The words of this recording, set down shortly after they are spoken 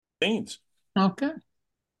Scenes. Okay.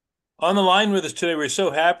 On the line with us today, we're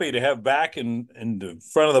so happy to have back in the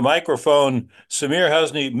front of the microphone Samir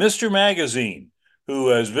Husni, Mr. Magazine, who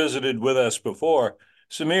has visited with us before.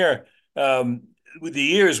 Samir, um, with the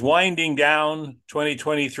years winding down,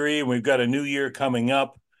 2023, and we've got a new year coming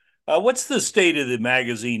up, what's the state of the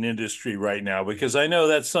magazine industry right now? Because I know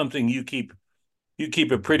that's something you keep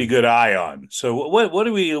a pretty good eye on. So what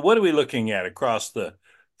are we looking at across the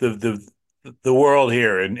world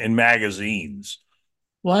here in magazines?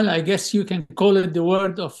 Well, I guess you can call it the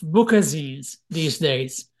word of bookazines these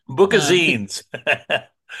days, be- Bookazines.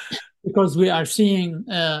 because we are seeing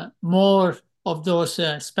more of those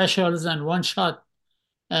specials and one-shot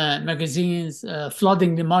magazines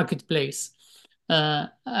flooding the marketplace.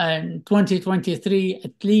 And 2023,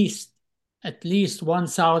 at least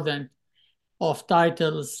 1,000 of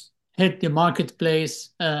titles hit the marketplace,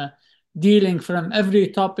 dealing from every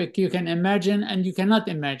topic you can imagine and you cannot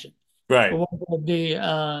imagine. Right.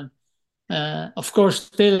 Whether of course,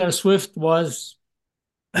 Taylor Swift was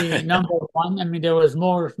the number one. I mean, there was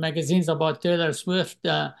more magazines about Taylor Swift.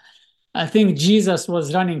 I think Jesus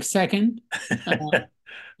was running second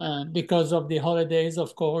uh, because of the holidays,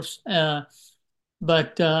 of course.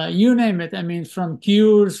 But you name it. I mean, from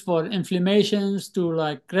cures for inflammations to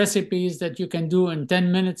like recipes that you can do in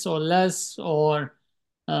 10 minutes or less,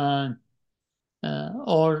 uh,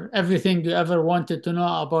 or everything you ever wanted to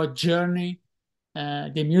know about Journey,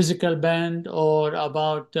 the musical band, or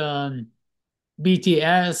about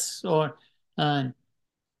BTS, or uh,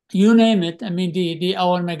 you name it. I mean, the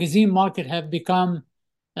our magazine market have become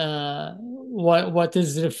what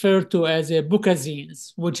is referred to as a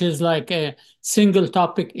bookazines, which is like a single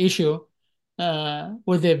topic issue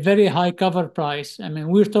with a very high cover price. I mean,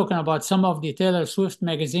 we're talking about some of the Taylor Swift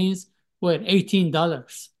magazines were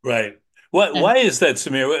 $18. Right. What? And Why is that,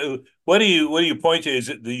 Samir? What do you point to? Is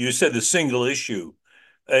it you said the single issue?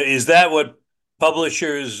 Is that what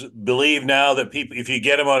publishers believe now that people, if you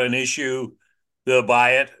get them on an issue, they'll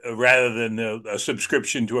buy it rather than a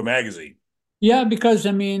subscription to a magazine? yeah, because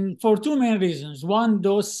I mean, for two main reasons. One,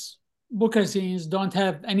 those bookazines don't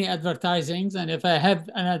have any advertisings, and if I have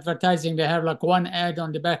an advertising, they have like one ad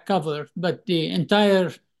on the back cover, but the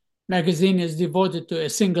entire magazine is devoted to a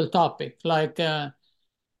single topic, like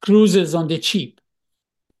cruises on the cheap.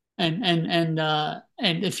 And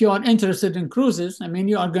if you are interested in cruises, I mean,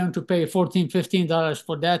 you are going to pay 14, $15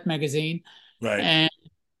 for that magazine, Right. and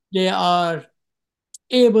they are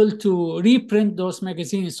able to reprint those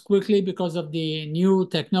magazines quickly because of the new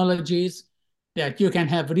technologies that you can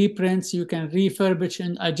have reprints, you can refurbish.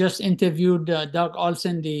 And I just interviewed Doug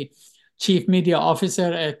Olson, the chief media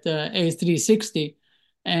officer at A360,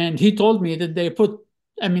 and he told me that they put,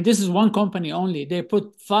 I mean, this is one company only, they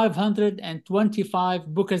put 525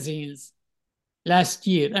 bookazines last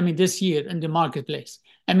year, I mean, this year in the marketplace.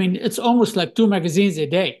 I mean, it's almost like two magazines a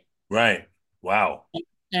day. Right. Wow.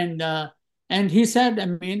 And and he said, I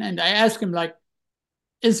mean, and I asked him like,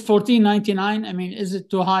 is 14.99? I mean, is it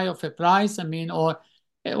too high of a price? I mean, or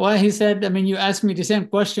well, he said, I mean, you asked me the same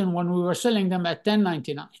question when we were selling them at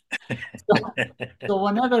 10.99. So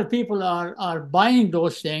whenever people are buying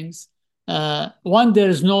those things, one,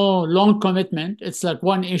 there's no long commitment. It's like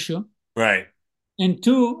one issue. Right. And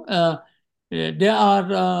two, they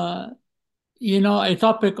are a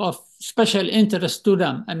topic of special interest to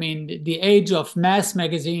them. I mean, the age of mass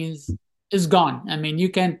magazines is gone. I mean, you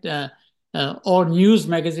can't, or news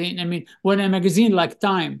magazine. I mean, when a magazine like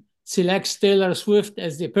Time selects Taylor Swift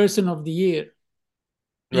as the person of the year,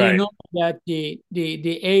 you Right. know that the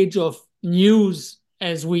age of news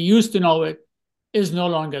as we used to know it is no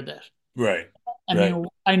longer there. Right. I Right. mean,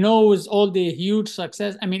 I know with all the huge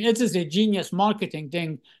success, I mean, it is a genius marketing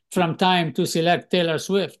thing from Time to select Taylor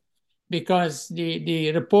Swift because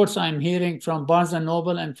the reports I'm hearing from Barnes and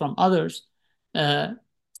Noble and from others, uh,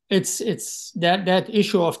 it's that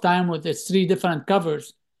issue of Time with its three different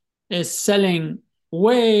covers is selling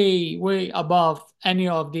way above any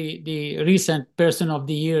of the recent Person of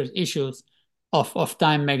the Year issues of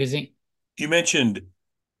Time magazine. You mentioned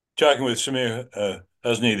talking with Samir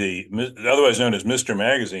Husni, otherwise known as Mr.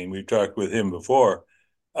 Magazine. We've talked with him before.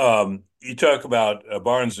 You talk about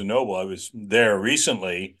Barnes and Noble. I was there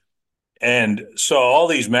recently and saw all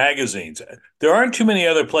these magazines. There aren't too many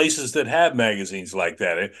other places that have magazines like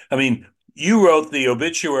that. I mean, you wrote the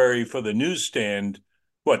obituary for the newsstand,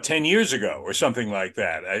 what, 10 years ago or something like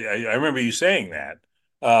that. I remember you saying that.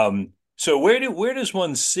 So where does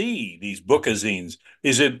one see these bookazines?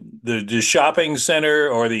 Is it the shopping center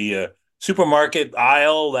or the supermarket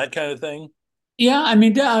aisle, that kind of thing? Yeah, I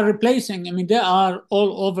mean, they are replacing, I mean, they are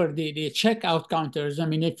all over the checkout counters. I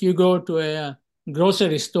mean, if you go to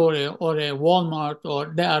grocery store or a Walmart,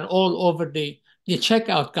 or they are all over the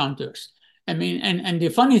checkout counters. I mean, and the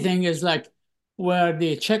funny thing is, like, where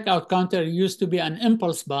the checkout counter used to be an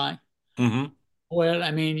impulse buy, Hmm. where,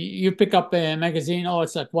 I mean, you pick up a magazine, oh,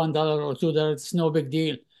 it's like $1 or $2, it's no big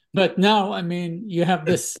deal. But now, I mean, you have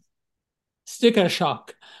this sticker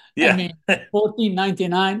shock. I Yeah. mean,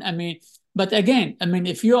 14.99. I mean, but again, I mean,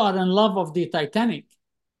 if you are in love of the Titanic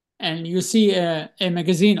and you see a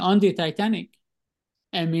magazine on the Titanic,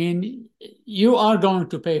 I mean, you are going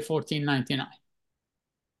to pay 14.99.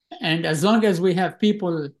 And as long as we have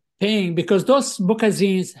people paying, because those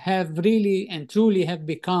bookazines have really and truly have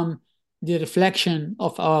become the reflection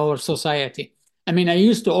of our society. I mean, I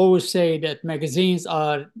used to always say that magazines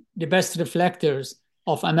are the best reflectors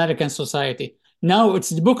of American society. Now it's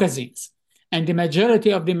the bookazines. And the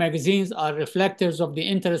majority of the magazines are reflectors of the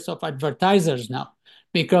interests of advertisers now.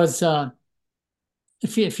 Because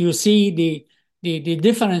if you see the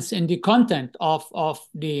difference in the content of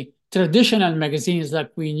the traditional magazines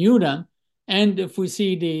like we knew them, and if we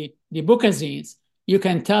see the bookazines, you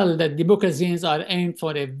can tell that the bookazines are aimed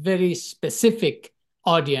for a very specific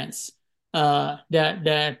audience. I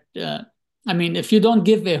mean, if you don't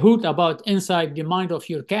give a hoot about inside the mind of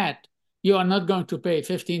your cat, you are not going to pay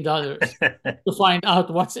 $15 to find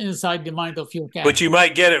out what's inside the mind of your cat. But you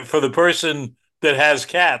might get it for the person that has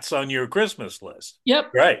cats on your Christmas list.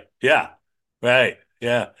 Yep. Right. Yeah. Right.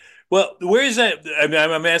 Yeah. Well, where is that? I mean,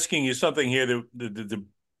 I'm asking you something here that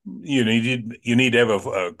you need to have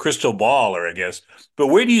a crystal ball, or I guess. But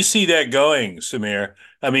where do you see that going, Samir?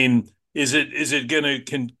 I mean, is it going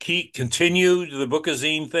to continue the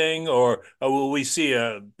bookazine thing, or will we see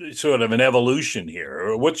a sort of an evolution here?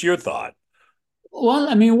 Or what's your thought? Well,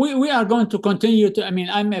 I mean, we are going to continue to, I mean,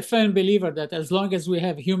 I'm a firm believer that as long as we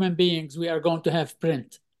have human beings, we are going to have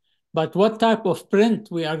print. But what type of print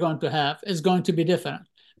we are going to have is going to be different.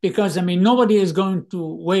 Because, I mean, nobody is going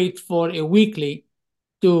to wait for a weekly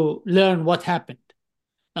to learn what happened.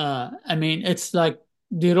 I mean, it's like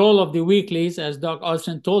the role of the weeklies, as Doc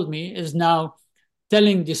Olson told me, is now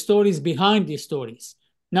telling the stories behind the stories,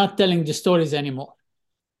 not telling the stories anymore.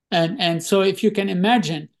 And so if you can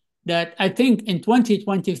imagine that, I think in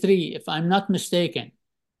 2023, if I'm not mistaken,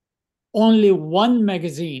 only one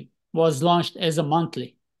magazine was launched as a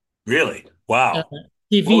monthly, Really? uh, Wow. What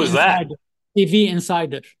TV was that? Insider, TV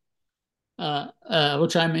Insider,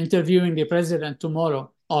 which I'm interviewing the president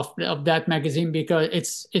tomorrow of that magazine, because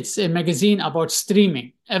it's a magazine about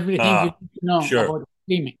streaming, everything you Ah, need to know sure. about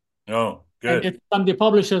streaming, Oh, and good. it's from the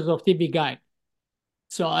publishers of TV Guide.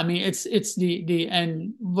 So I mean, it's the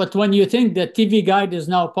and but when you think that TV Guide is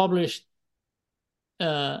now published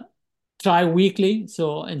uh, tri-weekly,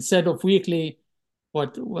 so instead of weekly,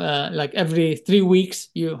 what like every 3 weeks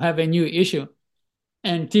you have a new issue,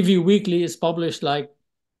 and TV Weekly is published like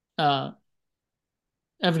uh,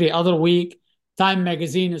 every other week. Time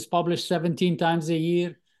magazine is published 17 times a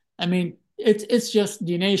year. I mean, it's just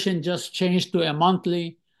the nation just changed to a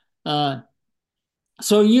monthly. Uh,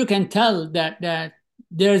 so you can tell that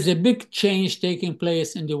there's a big change taking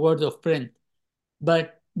place in the world of print.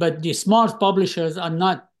 But the smart publishers are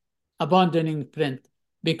not abandoning print,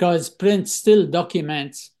 because print still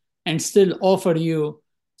documents and still offer you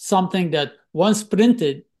something that once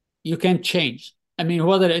printed you can change. I mean,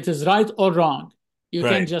 whether it is right or wrong, you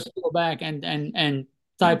can Right. just go back and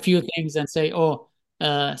type few things and say, oh,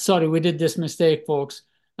 sorry, we did this mistake, folks.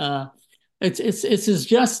 uh, it's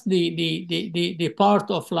just the part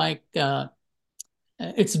of, like,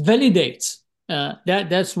 it validates.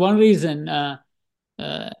 That's one reason uh,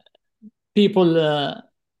 people,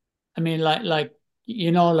 I mean, like, like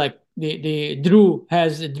the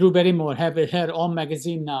Drew Barrymore have her own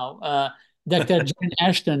magazine now. Dr. Jane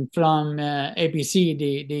Ashton from ABC,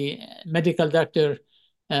 the medical doctor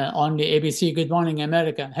on the ABC Good Morning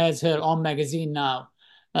America, has her own magazine now.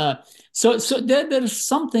 Uh, so there's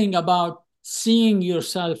something about seeing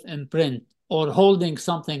yourself in print or holding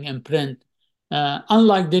something in print,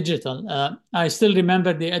 unlike digital. I still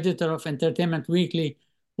remember the editor of Entertainment Weekly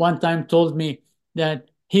one time told me that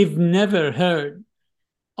he've never heard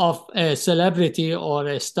of a celebrity or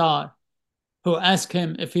a star who asked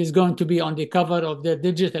him if he's going to be on the cover of their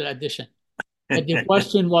digital edition. But the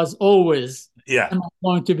question was always, Yeah. am I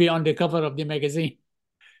going to be on the cover of the magazine?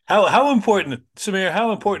 How important, Samir,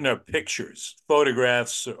 how important are pictures,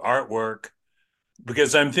 photographs, artwork?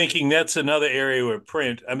 Because I'm thinking that's another area where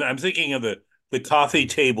print, I'm thinking of the coffee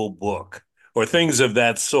table book or things of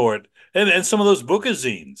that sort. And some of those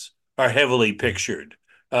bookazines are heavily pictured.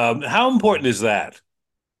 How important is that?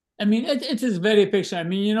 I mean, it is very picture. I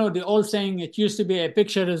mean, the old saying, it used to be a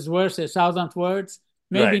picture is worth 1,000 words.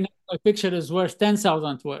 Maybe Right. not a picture is worth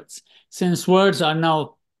 10,000 words, since words are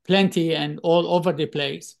now plenty and all over the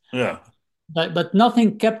place. Yeah. But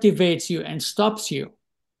nothing captivates you and stops you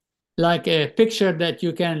like a picture that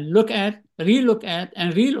you can look at, relook at,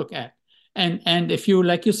 and relook at. And if you,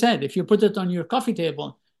 like you said, if you put it on your coffee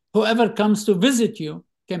table, whoever comes to visit you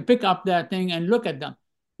can pick up that thing and look at them.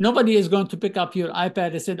 Nobody is going to pick up your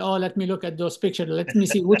iPad and said, "Oh, let me look at those pictures. Let me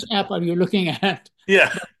see which app are you looking at." Yeah.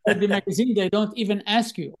 But for the magazine, they don't even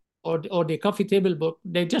ask you, or the coffee table book.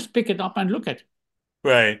 They just pick it up and look at it.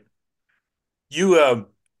 Right. You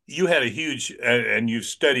you had a huge and you've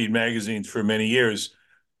studied magazines for many years.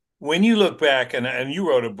 When you look back and you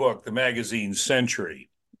wrote a book, The Magazine Century,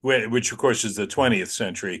 which of course is the 20th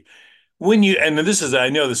century. When you and this is I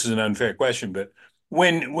know this is an unfair question, but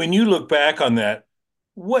when you look back on that,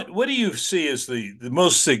 what do you see as the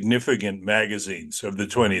most significant magazines of the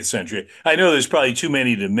 20th century? I know there's probably too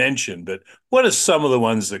many to mention, but what are some of the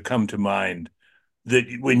ones that come to mind that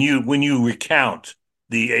when you recount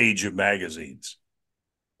the age of magazines?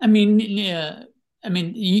 I mean,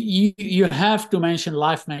 you have to mention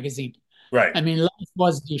Life magazine. Right, I mean, Life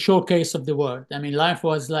was the showcase of the world. I mean, Life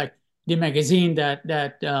was like the magazine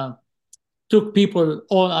that took people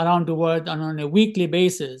all around the world, and on a weekly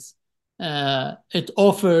basis, it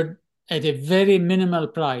offered at a very minimal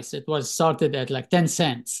price. It was started at like 10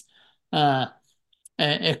 cents uh,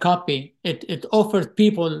 a copy. It offered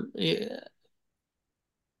people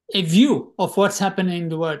a view of what's happening in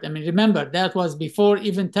the world. I mean, remember that was before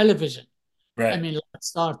even television. I right. mean, Life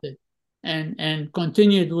started and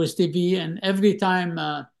continued with TV, and every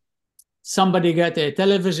time somebody got a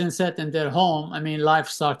television set in their home, I mean, Life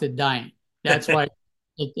started dying. That's why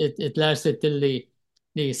it lasted till the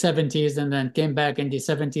 70s, and then came back in the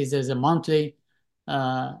 70s as a monthly.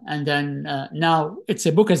 And then now it's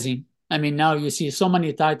a bookazine. I mean, now you see so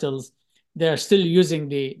many titles. They're still using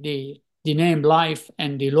the name Life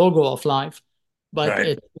and the logo of Life, but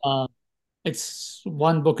Right. it's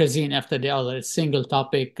one bookazine after the other. It's single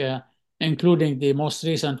topic, including the most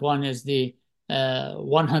recent one is the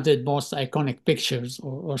 100 most iconic pictures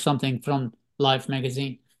or something from Life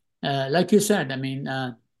magazine. Like you said, I mean,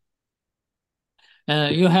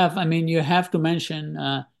 you have to mention,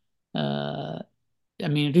 uh, I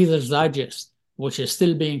mean, Reader's Digest, which is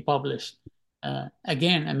still being published.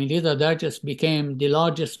 Again, I mean, Reader's Digest became the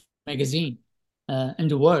largest magazine in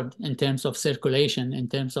the world in terms of circulation, in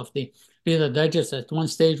terms of the Reader's Digest at one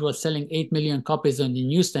stage was selling 8 million copies on the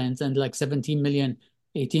newsstands and like 17 million,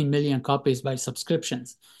 18 million copies by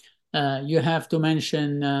subscriptions. You have to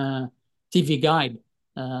mention TV Guide,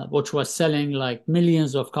 which was selling like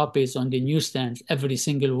millions of copies on the newsstands every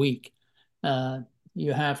single week. Uh,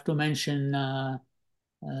 you have to mention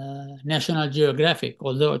National Geographic,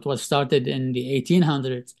 although it was started in the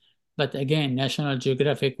 1800s. But again, National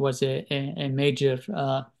Geographic was a major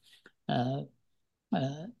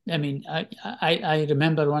uh, I mean, I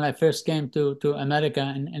remember when I first came to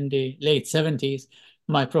America in the late 70s,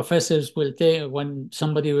 my professors will tell when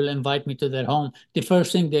somebody will invite me to their home, the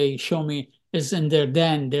first thing they show me is in their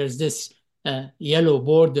den, there's this yellow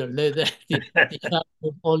border, the shelf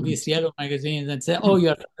with all these yellow magazines and say, "Oh,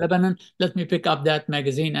 you're from Lebanon? Let me pick up that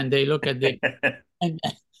magazine." And they look at and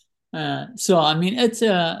so I mean it's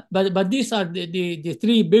but these are the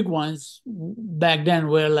three big ones back then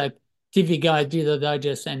were like TV Guide, Reader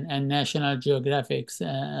Digest, and National Geographics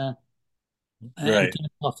in Right. terms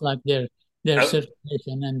of like their I,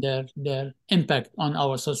 circulation and their impact on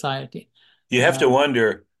our society. you have Uh, to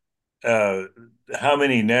wonder uh, how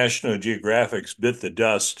many National Geographics bit the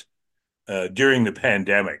dust during the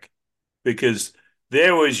pandemic because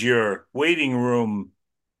there was your waiting room,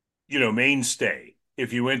 mainstay.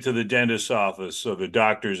 If you went to the dentist's office or the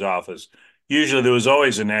doctor's office, usually there was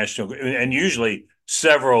always a national, and usually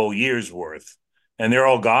several years worth, and they're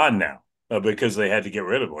all gone now because they had to get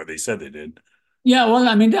rid of, or they said they did. Yeah, well,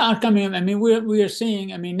 I mean, they are coming. I mean, we are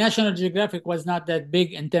seeing. I mean, National Geographic was not that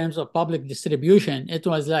big in terms of public distribution. It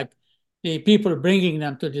was like the people bringing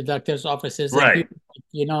them to the doctor's offices, and Right. people,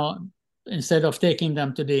 instead of taking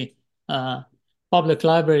them to the uh, public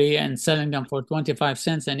library and selling them for 25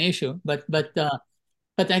 cents an issue.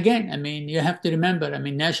 But again, I mean, you have to remember. I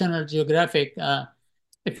mean, National Geographic.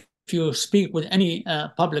 If you speak with any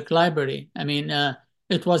public library, I mean,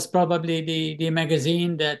 it was probably the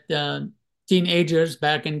magazine that teenagers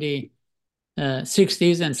back in the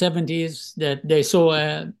 60s and 70s that they saw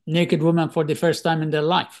a naked woman for the first time in their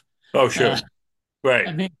life. Oh, Uh, sure. Right.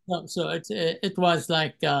 I mean, so it was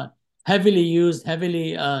like heavily used,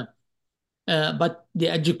 heavily, but the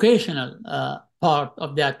educational part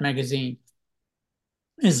of that magazine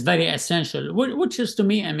is very essential, which is to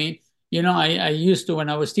me, I mean, I used to, when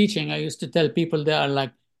I was teaching, I used to tell people there are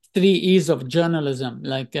like three E's of journalism,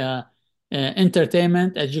 like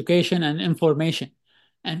entertainment, education, and information.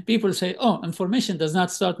 And people say, oh, information does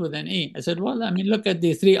not start with an E. I said, well, I mean, look at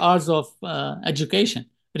the three R's of education: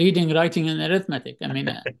 reading, writing, and arithmetic. I mean,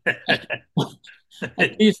 at,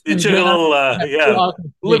 at least You in took a general, little, two yeah, out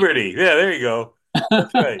of three. liberty. Yeah, there you go.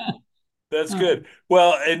 That's right. That's good.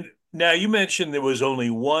 Well, and now you mentioned there was only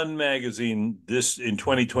one magazine this in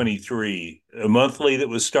 2023, a monthly that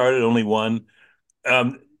was started, only one.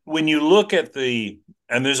 When you look at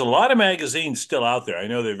and there's a lot of magazines still out there. I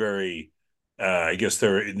know they're very, I guess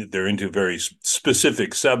they're into very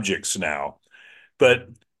specific subjects now. But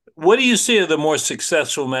what do you see of the more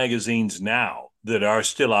successful magazines now that are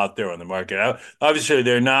still out there on the market? Obviously,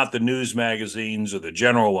 they're not the news magazines or the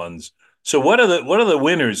general ones. So what are the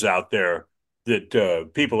winners out there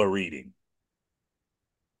that people are reading?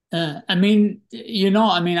 I mean,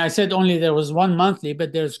 I mean, I said only there was one monthly,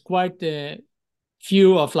 but there's quite a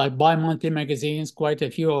few of like bi-monthly magazines, quite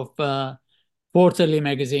a few of quarterly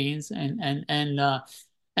magazines, and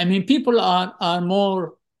I mean, people are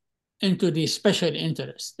more into the special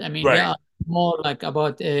interest. I mean, they Right. are more like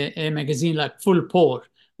about a magazine like Full Pour,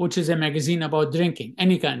 which is a magazine about drinking,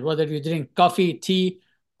 any kind, whether you drink coffee, tea,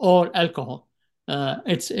 or alcohol.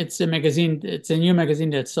 It's a magazine. It's a new magazine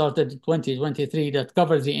that started in 2023 that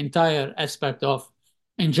covers the entire aspect of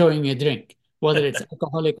enjoying a drink, whether it's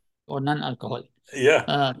alcoholic or non-alcoholic. Yeah.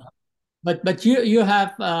 Uh, but you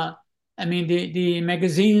have I mean the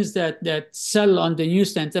magazines that sell on the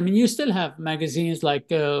newsstands. I mean you still have magazines like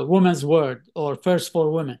Woman's Word or First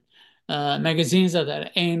for Women, magazines that are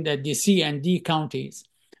aimed at the C and D counties,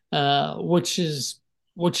 which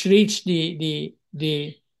reach the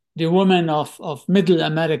women of Middle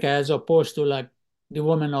America as opposed to like the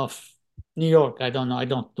women of New York. I don't know. I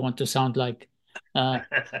don't want to sound like, uh,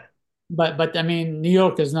 but I mean New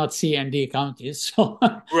York is not C and D counties, so.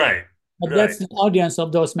 Right. But Right. that's the audience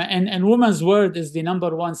of those. And Woman's Word is the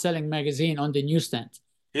number one selling magazine on the newsstand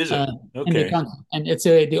Is uh, it? in the Okay. country. And it's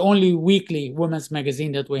the only weekly women's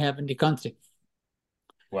magazine that we have in the country.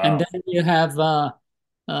 And Wow. then you have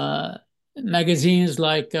uh, magazines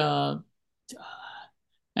like, I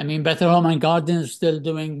mean, Better Home and Garden is still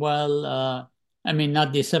doing well. I mean,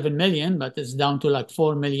 not the 7 million, but it's down to like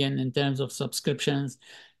 4 million in terms of subscriptions.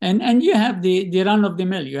 And you have the run of the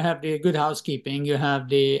mill. You have the Good Housekeeping, you have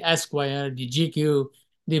the Esquire, the GQ,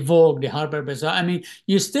 the Vogue, the Harper Bazaar. I mean,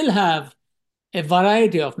 you still have a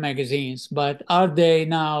variety of magazines, but are they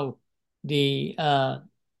now the uh,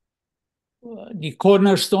 the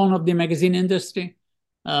cornerstone of the magazine industry?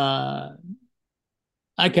 Uh,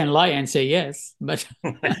 I can lie and say yes, but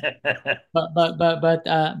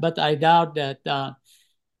but I doubt that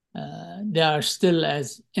they are still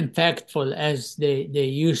as impactful as they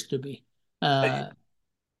used to be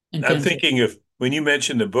in I'm terms of. thinking of when you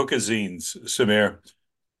mentioned the bookazines, Samir.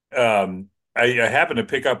 I happened to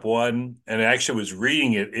pick up one and I actually was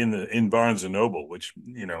reading it in Barnes and Noble, which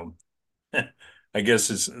I guess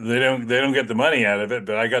is they don't get the money out of it,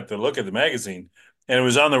 but I got to look at the magazine, and it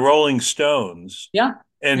was on the Rolling Stones, Yeah,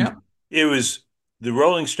 yeah, and it was the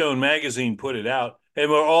Rolling Stone magazine put it out,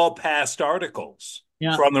 and were all past articles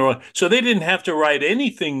yeah. from so they didn't have to write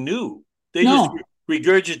anything new. They just No,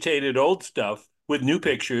 regurgitated old stuff with new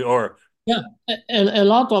pictures or yeah. A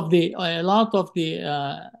lot of the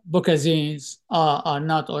bookazines are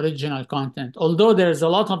not original content. Although there's a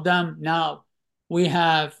lot of them now, we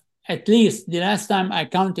have at least the last time I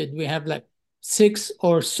counted, we have like 6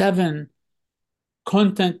 or 7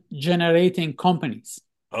 content generating companies,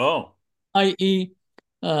 oh. i.e.,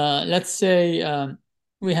 let's say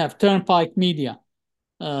we have Turnpike Media.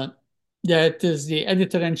 Uh, that is the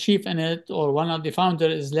editor in chief in it, or one of the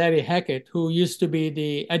founders is Larry Hackett, who used to be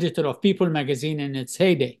the editor of People magazine in its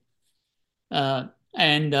heyday.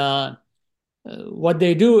 And what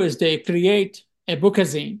they do is they create a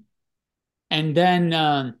bookazine, and then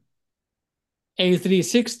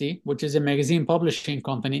A360, which is a magazine publishing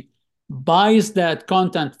company, buys that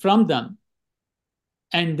content from them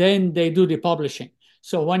and then they do the publishing.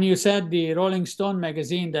 So when you said the Rolling Stone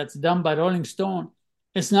magazine that's done by Rolling Stone,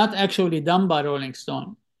 it's not actually done by Rolling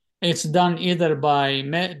Stone. It's done either by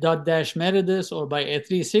Dot Dash Meredith or by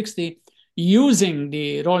A360 using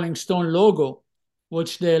the Rolling Stone logo,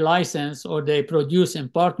 which they license or they produce in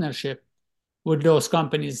partnership with those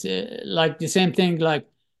companies. Like the same thing, like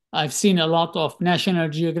I've seen a lot of National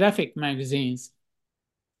Geographic magazines,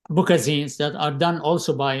 bookazines that are done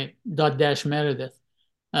also by Dot Dash Meredith.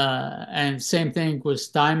 And same thing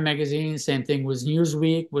with Time Magazine, same thing with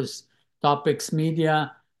Newsweek, with Topics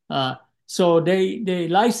Media. So they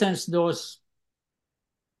license those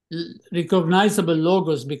recognizable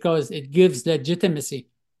logos because it gives legitimacy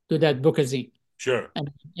to that bookazine. Sure. And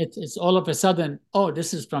it's all of a sudden, oh,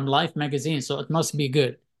 this is from Life magazine, so it must be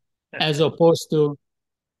good, as opposed to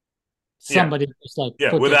Yeah. somebody just like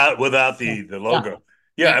Yeah. put it. Without Yeah, the yeah, logo.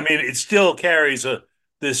 Yeah. yeah. I mean, it still carries a.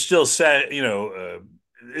 There's still set.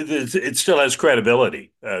 It still has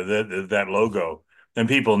credibility. That logo, and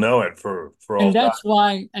people know it for all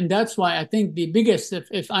time. And that's why I think the biggest,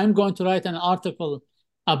 if I'm going to write an article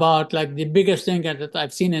about like the biggest thing that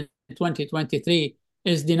I've seen in 2023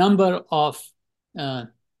 is the number of uh,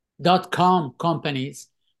 .com companies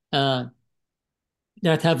uh,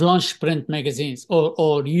 that have launched print magazines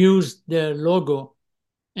or used their logo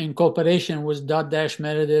in cooperation with Dot Dash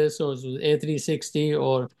Meredith or with A360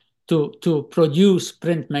 or to produce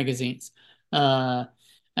print magazines. Uh,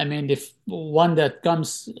 I mean, the one that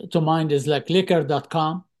comes to mind is like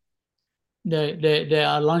liquor.com. They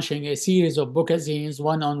are launching a series of bookazines,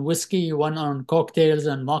 one on whiskey, one on cocktails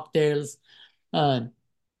and mocktails. Uh,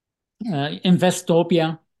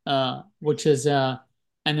 Investopia, which is an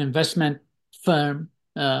investment firm,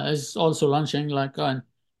 is also launching like on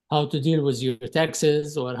how to deal with your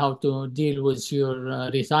taxes or how to deal with your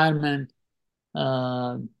retirement.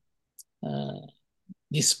 Uh, uh,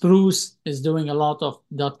 the Spruce is doing a lot of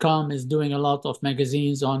 .com is doing a lot of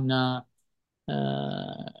magazines on uh,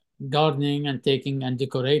 gardening and taking and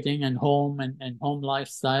decorating and home and home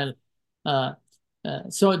lifestyle. Uh,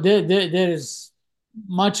 so there is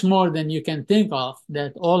much more than you can think of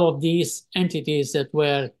that all of these entities that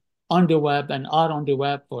were on the web and are on the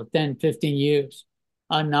web for 10, 15 years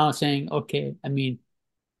are now saying, okay, I mean,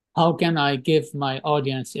 how can I give my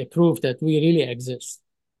audience a proof that we really exist?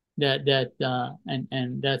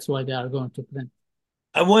 And that's why they are going to print.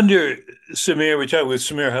 I wonder, Samir. We talked with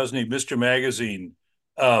Samir Husni, Mr. Magazine.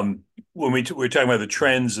 Um, when we're talking about the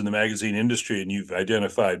trends in the magazine industry, and you've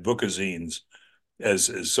identified bookazines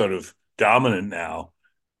as sort of dominant now.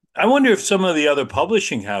 I wonder if some of the other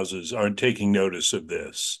publishing houses aren't taking notice of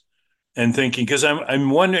this and thinking, because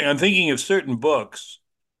I'm thinking of certain books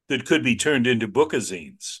that could be turned into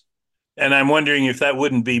bookazines, and I'm wondering if that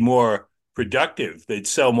wouldn't be more productive. They'd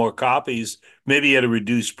sell more copies, maybe at a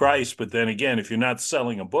reduced price, but then again, if you're not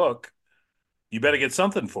selling a book, you better get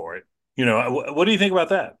something for it. What do you think about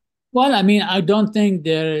that? Well, I mean, I don't think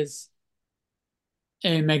there is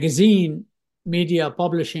a magazine media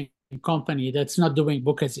publishing company that's not doing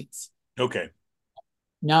bookazines. Okay.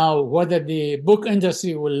 Now, whether the book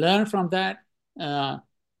industry will learn from that, uh,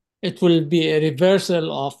 it will be a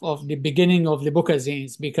reversal of the beginning of the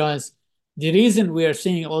bookazines because the reason we are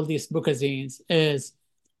seeing all these bookazines is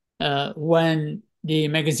when the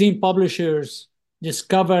magazine publishers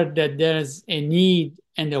discovered that there's a need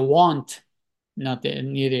and a want, not a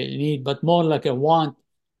need, but more like a want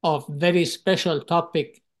of very special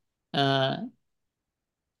topic uh,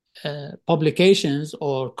 publications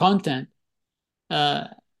or content, uh,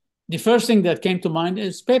 the first thing that came to mind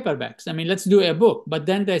is paperbacks. I mean, let's do a book. But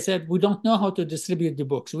then they said, we don't know how to distribute the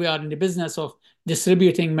books. We are in the business of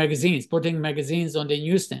distributing magazines, putting magazines on the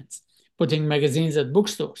newsstands, putting magazines at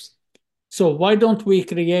bookstores. So why don't we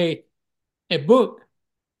create a book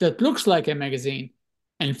that looks like a magazine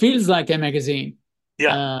and feels like a magazine,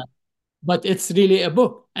 Yeah. uh, but it's really a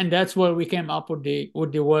book? And that's where we came up with the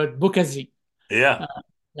word bookazine. Yeah. Uh,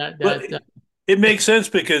 that Well, that it makes it's sense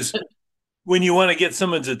because when you want to get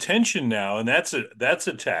someone's attention now, and that's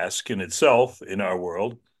a task in itself in our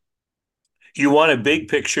world. You want a big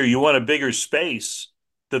picture, you want a bigger space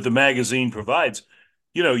that the magazine provides.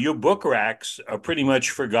 Your book racks are pretty much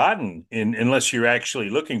forgotten unless you're actually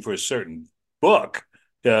looking for a certain book.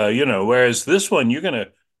 Whereas this one, you're gonna,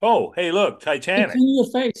 oh, hey, look, It's Titanic. in your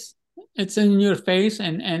face. It's in your face,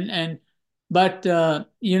 and but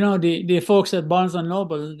the folks at Barnes and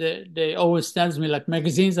Noble, they always tells me like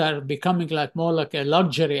magazines are becoming like more like a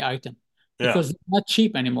luxury item Yeah, because they're not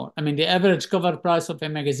cheap anymore. I mean, the average cover price of a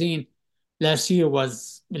magazine last year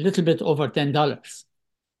was a little bit over $10.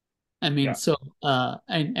 I mean, yeah, so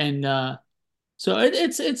and so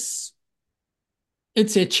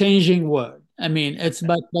it's a changing world. I mean,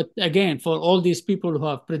 but again, for all these people who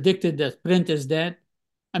have predicted that print is dead,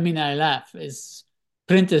 I mean, I laugh. Is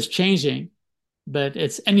print is changing, but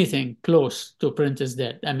it's anything close to print is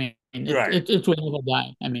dead. I mean, right. it will never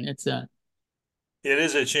die. I mean, it's a It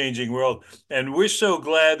is a changing world, and we're so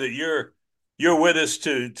glad that you're with us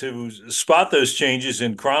to spot those changes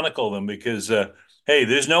and chronicle them because hey,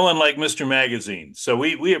 there's no one like Mr. Magazine. So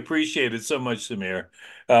we appreciate it so much, Samir.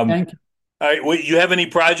 Um, thank you. all right, you have any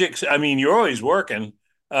projects? I mean, you're always working.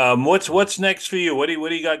 What's next for you? What do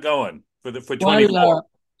you got going for 24?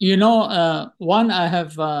 Well, one I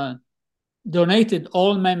have. donated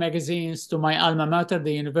all my magazines to my alma mater,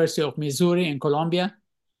 the University of Missouri in Columbia.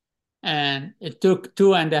 And it took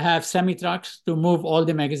 2.5 semi trucks to move all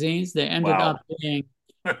the magazines. They ended up Wow. being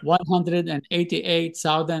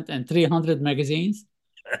 188,300 magazines,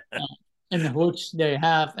 uh, in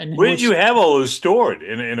Where did you which have all those stored?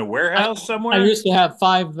 In a I, warehouse I somewhere? used to have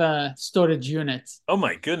five storage units. Oh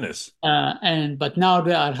my goodness. But now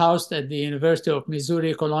they are housed at the University of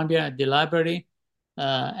Missouri Columbia at the library,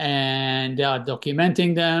 and they are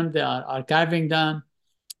documenting them, they are archiving them,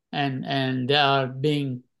 and they are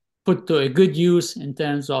being put to a good use in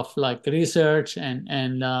terms of like research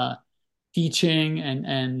and teaching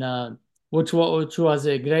and which was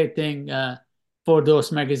a great thing for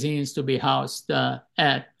those magazines to be housed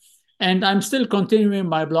at. And I'm still continuing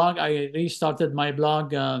my blog. I restarted my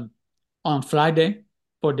blog on Friday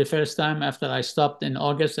for the first time after I stopped in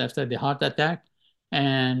August after the heart attack,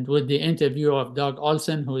 and with the interview of Doug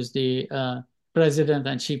Olson, who is the president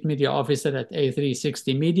and chief media officer at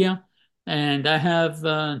A360 Media. And I have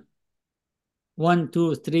one,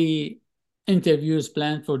 two, three interviews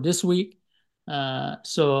planned for this week. Uh,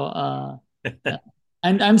 so, uh, uh,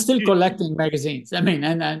 and I'm still collecting magazines. I mean,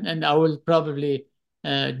 and I will probably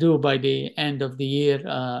do by the end of the year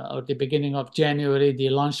or the beginning of January the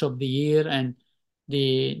launch of the year and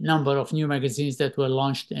the number of new magazines that were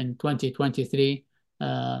launched in 2023.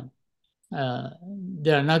 Uh,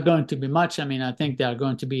 they are not going to be much. I mean, I think they are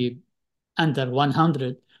going to be under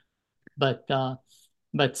 100,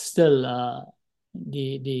 but still,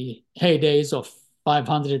 the heydays of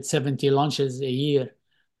 570 launches a year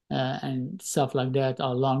and stuff like that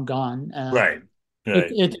are long gone. Right.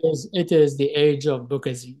 Right. It is the age of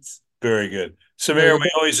bookazines. Very good. Samir,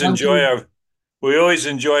 The we always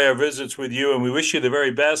enjoy our visits with you, and we wish you the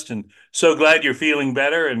very best, and so glad you're feeling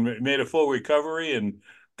better and made a full recovery, and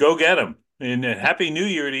go get them. And happy New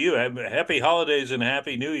Year to you. Happy holidays and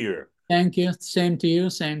happy New Year. Thank you. Same to you.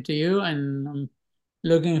 Same to you. And I'm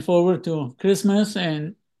looking forward to Christmas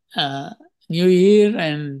and uh, New Year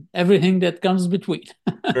and everything that comes between.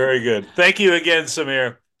 Very good. Thank you again,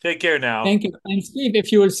 Samir. Take care now. Thank you. And Steve,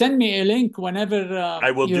 if you will send me a link whenever I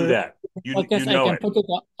will do your that. You podcast, know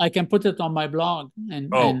it. I can put it on my blog.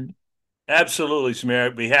 Oh, And absolutely, Samir.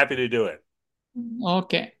 I'd be happy to do it.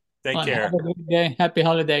 okay. Take Well, have care. a good day. Happy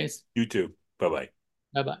holidays. You too. Bye bye.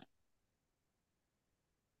 Bye bye.